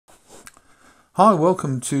Hi,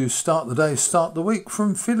 welcome to Start the Day, Start the Week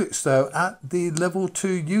from Felixstowe at the Level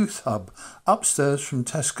 2 Youth Hub, upstairs from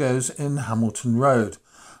Tesco's in Hamilton Road.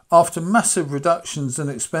 After massive reductions in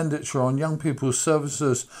expenditure on young people's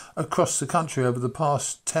services across the country over the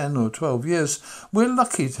past 10 or 12 years, we're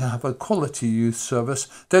lucky to have a quality youth service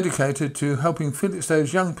dedicated to helping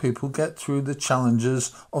Felixstowe's young people get through the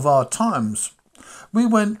challenges of our times. We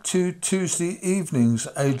went to Tuesday evening's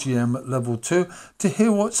AGM at Level 2 to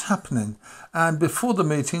hear what's happening, and before the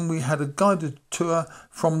meeting we had a guided tour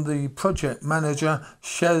from the Project Manager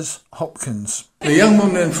Shez Hopkins. The young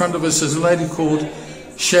woman in front of us is a lady called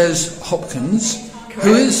Shez Hopkins,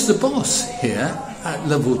 who is the boss here at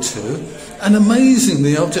Level 2, and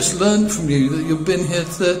amazingly I've just learned from you that you've been here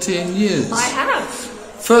 13 years. I have.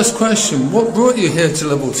 First question, what brought you here to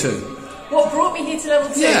Level 2? What brought me here to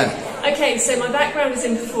Level 2? Yeah. Okay, so my background is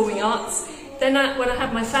in performing arts. Then when I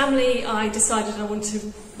had my family, I decided I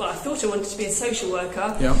thought I wanted to be a social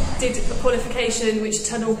worker. Yeah. Did a qualification which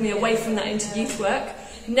tunnelled me away from that into youth work.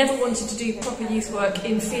 Never wanted to do proper youth work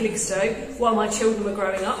in Felixstowe while my children were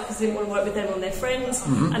growing up because I didn't want to work with them on their friends.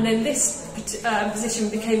 And then this position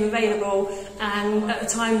became available, and at the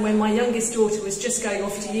time when my youngest daughter was just going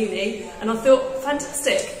off to uni, and I thought,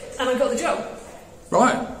 fantastic, and I got the job.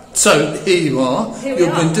 Right. So here you are. You've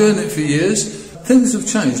been doing it for years. Things have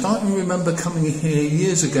changed. I can remember coming here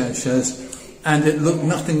years ago, Shez, and it looked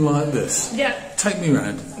nothing like this. Yeah. Take me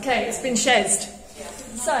round. Okay, it's been Shezed.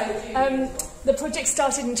 So, the project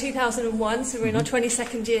started in 2001, so we're in our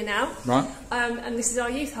 22nd year now. Right. And this is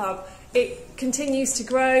our youth hub. It continues to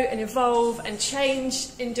grow and evolve and change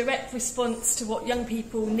in direct response to what young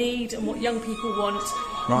people need and what young people want.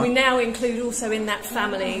 Right. We now include also in that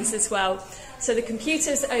families as well. So the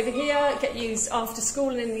computers over here get used after school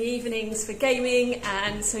and in the evenings for gaming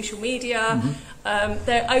and social media.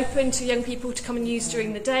 They're open to young people to come and use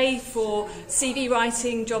during the day for CV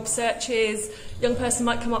writing, job searches. Young person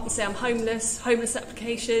might come up and say, I'm homeless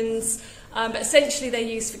applications. But essentially they're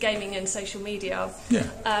used for gaming and social media.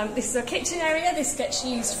 Yeah. This is our kitchen area. This gets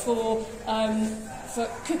used for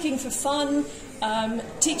cooking for fun,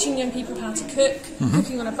 teaching young people how to cook,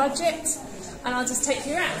 cooking on a budget. And I'll just take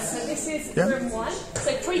you around. So this is room 1.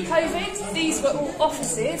 So pre-COVID, these were all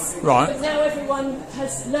offices. Right. But now everyone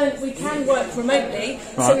has learned we can work remotely.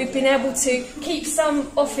 Right. So we've been able to keep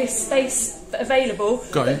some office space available.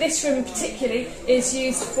 Got you. But this room particularly is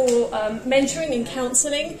used for mentoring and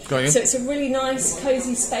counselling. Got you. So it's a really nice,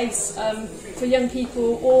 cosy space for young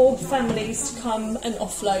people or families to come and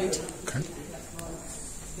offload. Okay.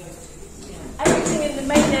 Everything in the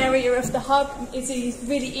main area of the hub is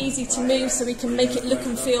really easy to move, so we can make it look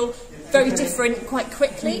and feel very different quite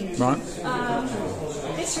quickly. Right.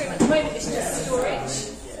 This room at the moment is just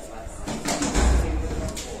storage.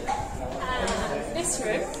 This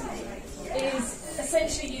room is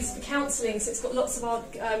essentially used for counselling, so it's got lots of our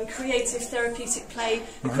creative therapeutic play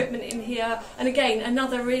equipment in here, and again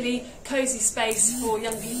another really cosy space for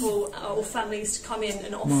young people or families to come in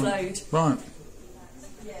and offload. Right.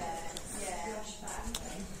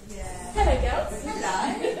 Hello girls.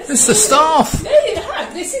 Hello. It's the staff. There you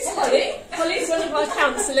have. This is Holly. Holly's one of our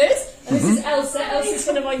counsellors, and this is Elsa. Elsa's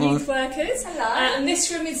one of our youth workers. Hello. And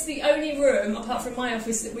this room is the only room, apart from my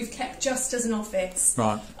office, that we've kept just as an office.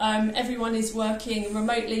 Right. Everyone is working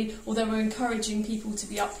remotely, although we're encouraging people to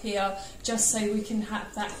be up here just so we can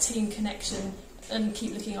have that team connection and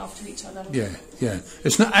keep looking after each other. Yeah, yeah.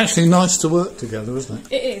 It's not actually nice to work together, isn't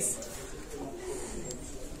it? It is.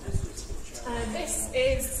 This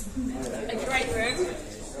is a great room.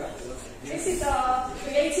 This is our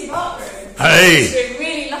creative art room. Hey! Which we're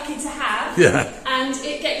really lucky to have. Yeah. And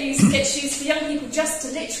it gets used for young people just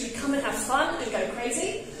to literally come and have fun and go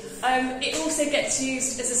crazy. It also gets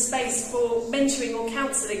used as a space for mentoring or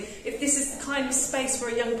counselling. If this is the kind of space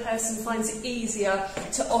where a young person finds it easier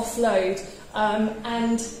to offload.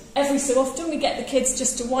 And every so often we get the kids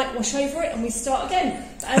just to whitewash over it and we start again.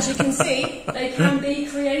 But as you can see, they can be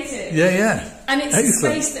creative. Yeah, yeah. And it's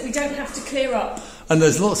Excellent. a space that we don't have to clear up. And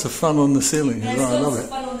there's lots of fun on the ceiling as There's well. I love lots of it.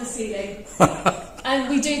 fun on the ceiling. And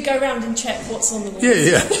we do go around and check what's on the walls. Yeah,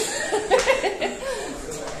 yeah.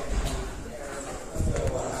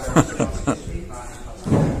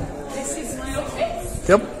 This is my office.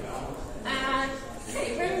 Yep. And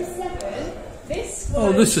room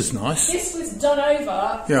 7, This is nice. This was done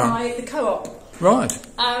over by the co-op. Right.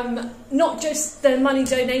 Not just the money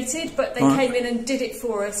donated, but they came in and did it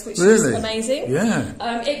for us, which is amazing.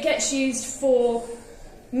 Yeah. It gets used for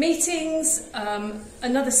meetings,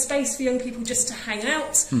 another space for young people just to hang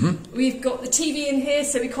out. We've got the TV in here,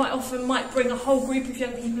 so we quite often might bring a whole group of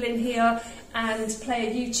young people in here and play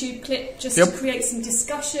a YouTube clip just to create some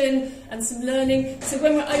discussion and some learning. So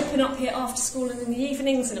when we're open up here after school and in the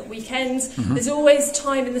evenings and at weekends, there's always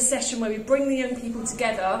time in the session where we bring the young people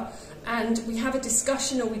together and we have a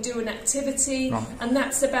discussion or we do an activity, and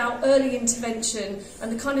that's about early intervention.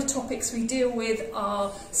 And the kind of topics we deal with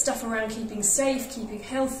are stuff around keeping safe, keeping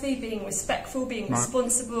healthy, being respectful, being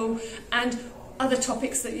responsible, and other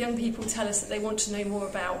topics that young people tell us that they want to know more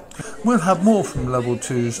about. We'll have more from Level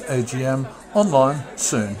 2's AGM online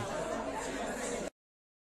soon.